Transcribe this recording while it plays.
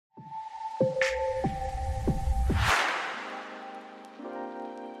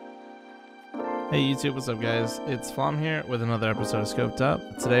Hey YouTube, what's up guys? It's Flom here with another episode of Scoped Up.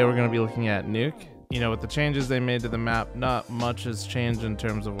 Today we're going to be looking at Nuke. You know, with the changes they made to the map, not much has changed in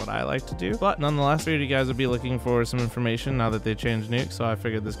terms of what I like to do, but nonetheless, I figured you guys would be looking for some information now that they changed Nuke, so I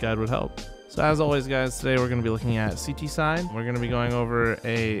figured this guide would help. So as always guys, today we're going to be looking at CT side. We're going to be going over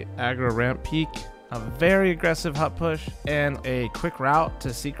a aggro ramp peak, a very aggressive hut push, and a quick route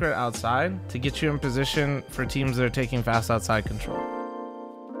to secret outside to get you in position for teams that are taking fast outside control.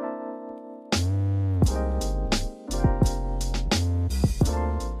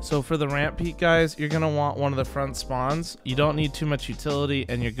 So for the ramp peak guys, you're going to want one of the front spawns. You don't need too much utility,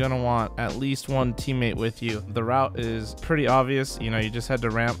 and you're going to want at least one teammate with you. The route is pretty obvious. You know, you just head to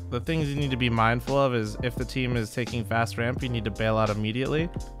ramp. The things you need to be mindful of is if the team is taking fast ramp, you need to bail out immediately.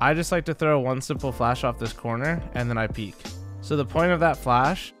 I just like to throw one simple flash off this corner, and then I peek. So the point of that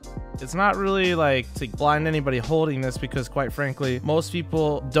flash, it's not really like to blind anybody holding this, because quite frankly, most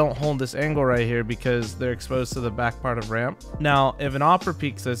people don't hold this angle right here because they're exposed to the back part of ramp. Now, if an opera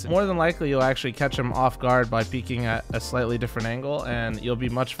peeks this, more than likely you'll actually catch them off guard by peeking at a slightly different angle, and you'll be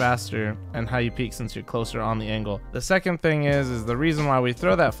much faster in how you peek since you're closer on the angle. The second thing is the reason why we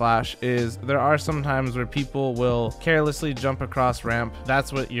throw that flash is there are some times where people will carelessly jump across ramp.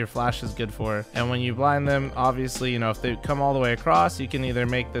 That's what your flash is good for. And when you blind them, obviously, you know, if they come all the way across, you can either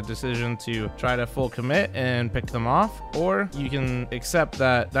make the decision to try to full commit and pick them off, or you can accept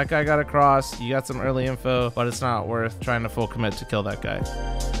that that guy got across, you got some early info, but it's not worth trying to full commit to kill that guy.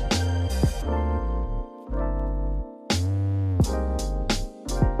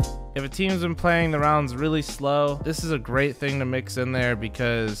 If a team's been playing the rounds really slow, this is a great thing to mix in there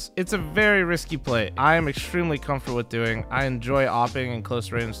because it's a very risky play. I am extremely comfortable with doing. I enjoy opping in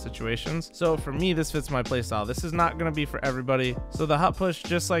close range situations. So for me, this fits my playstyle. This is not going to be for everybody. So the hut push,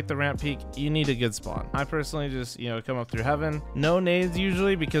 just like the ramp peak, you need a good spawn. I personally just, you know, come up through heaven. No nades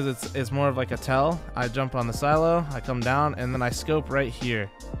usually because it's more of like a tell. I jump on the silo, I come down, and then I scope right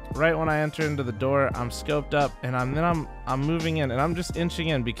here. Right when I enter into the door, I'm scoped up, and I'm moving in, and I'm just inching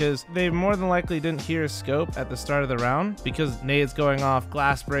in because they more than likely didn't hear a scope at the start of the round because nades going off,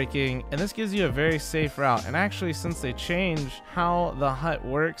 glass breaking, and this gives you a very safe route. And actually, since they changed how the hut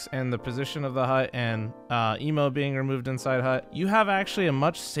works and the position of the hut and emo being removed inside hut, you have actually a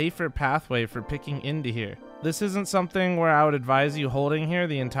much safer pathway for picking into here. This isn't something where I would advise you holding here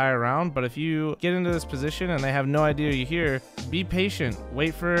the entire round, but if you get into this position and they have no idea you're here, be patient.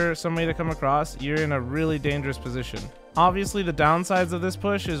 Wait for somebody to come across. You're in a really dangerous position. Obviously, the downsides of this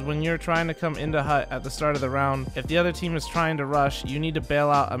push is when you're trying to come into hut at the start of the round, if the other team is trying to rush, you need to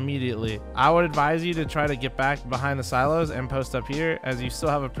bail out immediately. I would advise you to try to get back behind the silos and post up here, as you still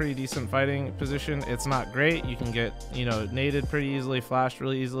have a pretty decent fighting position. It's not great. You can get, you know, naded pretty easily, flashed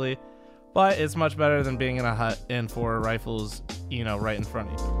really easily, but it's much better than being in a hut and 4 rifles, you know, right in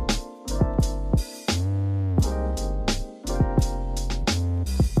front of you.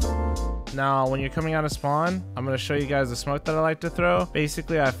 Now, when you're coming out of spawn, I'm going to show you guys the smoke that I like to throw.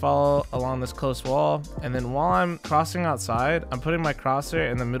 Basically, I follow along this close wall, and then while I'm crossing outside, I'm putting my crosshair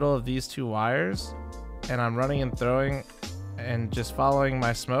in the middle of these 2 wires, and I'm running and throwing and just following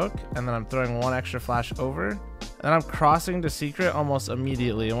my smoke, and then I'm throwing 1 extra flash over. And then I'm crossing to secret almost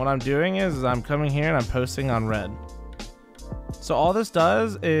immediately, and what I'm doing is I'm coming here and I'm posting on red. So all this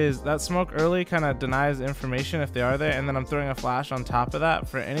does is that smoke early kind of denies information if they are there, and then I'm throwing a flash on top of that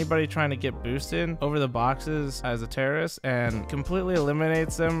for anybody trying to get boosted over the boxes as a terrorist, and completely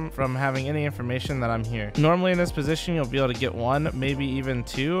eliminates them from having any information that I'm here. Normally in this position, you'll be able to get 1, maybe even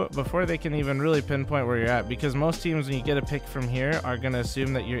 2 before they can even really pinpoint where you're at, because most teams, when you get a pick from here, are going to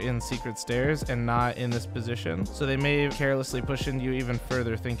assume that you're in secret stairs and not in this position. So they may carelessly push into you even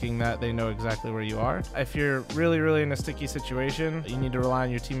further, thinking that they know exactly where you are. If you're really in a sticky situation, you need to rely on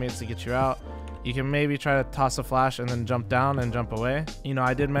your teammates to get you out. You can maybe try to toss a flash and then jump down and jump away. You know,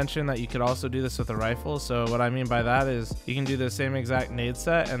 I did mention that you could also do this with a rifle. So what I mean by that is you can do the same exact nade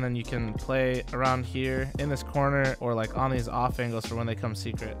set, and then you can play around here in this corner or like on these off angles for when they come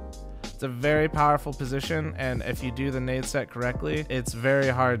secret. It's a very powerful position, and if you do the nade set correctly, it's very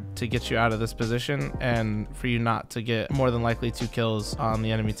hard to get you out of this position and for you not to get more than likely 2 kills on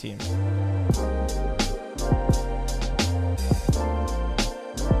the enemy team.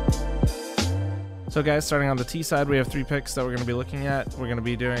 So guys, starting on the T side, we have 3 picks that we're going to be looking at. We're going to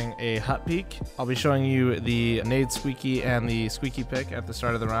be doing a hut peek. I'll be showing you the nade squeaky and the squeaky pick at the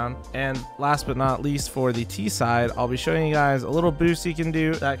start of the round. And last but not least, for the T side, I'll be showing you guys a little boost you can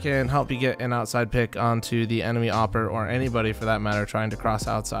do that can help you get an outside pick onto the enemy opper, or anybody for that matter trying to cross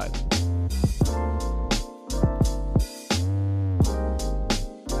outside.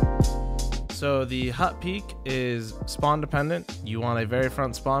 So the hut peak is spawn dependent. You want a very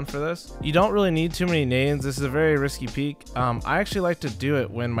front spawn for this. You don't really need too many nades. This is a very risky peak. I actually like to do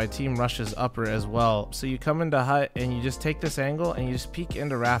it when my team rushes upper as well. So you come into hut and you just take this angle and you just peek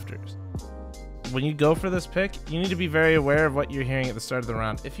into rafters. When you go for this pick, you need to be very aware of what you're hearing at the start of the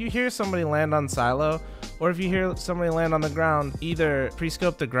round. If you hear somebody land on silo, or if you hear somebody land on the ground, either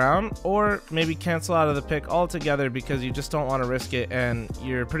pre-scope the ground or maybe cancel out of the pick altogether because you just don't want to risk it and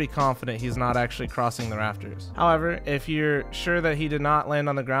you're pretty confident he's not actually crossing the rafters. However, if you're sure that he did not land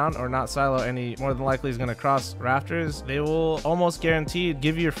on the ground or not silo and he more than likely is going to cross rafters, they will almost guaranteed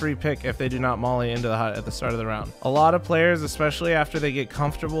give you a free pick if they do not molly into the hut at the start of the round. A lot of players, especially after they get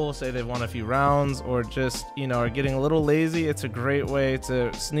comfortable, say they've won a few rounds or just, you know, are getting a little lazy, it's a great way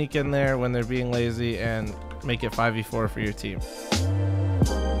to sneak in there when they're being lazy and make it 5v4 for your team.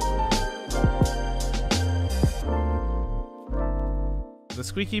 The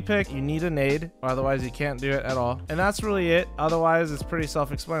squeaky pick, you need a nade, otherwise you can't do it at all. And that's really it. Otherwise, it's pretty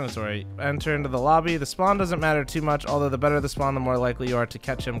self-explanatory. Enter into the lobby. The spawn doesn't matter too much, although the better the spawn, the more likely you are to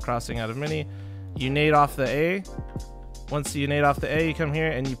catch him crossing out of mini. You nade off the A. Once you nade off the A, you come here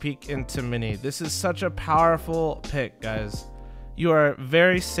and you peek into mini. This is such a powerful pick, guys. You are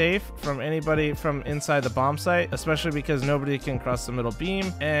very safe from anybody from inside the bomb site, especially because nobody can cross the middle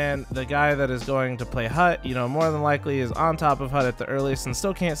beam, and the guy that is going to play hut, you know, more than likely is on top of hut at the earliest and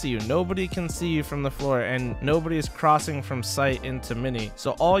still can't see you. Nobody can see you from the floor, and nobody is crossing from site into mini.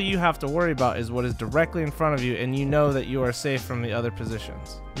 So all you have to worry about is what is directly in front of you, and you know that you are safe from the other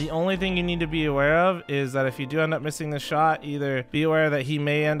positions. The only thing you need to be aware of is that if you do end up missing the shot, either be aware that he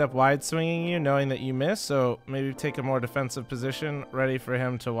may end up wide swinging you knowing that you miss, so maybe take a more defensive position ready for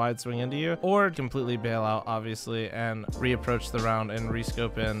him to wide swing into you, or completely bail out obviously and reapproach the round and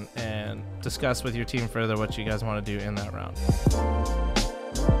rescope in and discuss with your team further what you guys want to do in that round.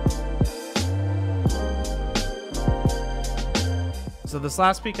 So this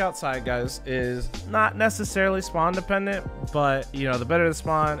last peek outside, guys, is not necessarily spawn dependent, but you know, the better the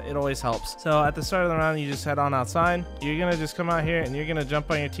spawn, it always helps. So at the start of the round, you just head on outside. You're gonna just come out here and you're gonna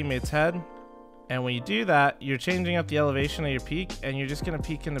jump on your teammate's head. And when you do that, you're changing up the elevation of your peak, and you're just gonna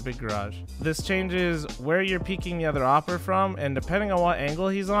peek in the big garage. This changes where you're peeking the other opper from, and depending on what angle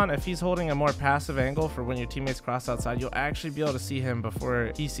he's on, if he's holding a more passive angle for when your teammates cross outside, you'll actually be able to see him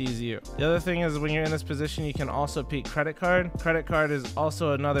before he sees you. The other thing is when you're in this position, you can also peek credit card. Credit card is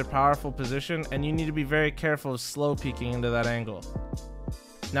also another powerful position, and you need to be very careful of slow peeking into that angle.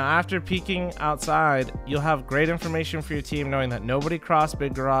 Now, after peeking outside, you'll have great information for your team knowing that nobody crossed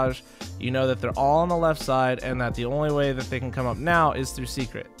big garage. You know that they're all on the left side and that the only way that they can come up now is through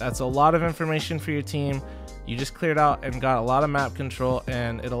secret. That's a lot of information for your team. You just cleared out and got a lot of map control,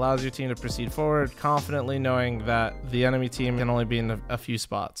 and it allows your team to proceed forward confidently knowing that the enemy team can only be in a few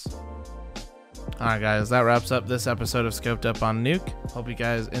spots. Alright guys, that wraps up this episode of Scoped Up on Nuke. Hope you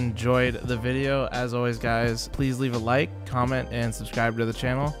guys enjoyed the video. As always guys, please leave a like, comment, and subscribe to the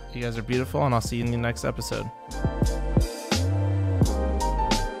channel. You guys are beautiful, and I'll see you in the next episode.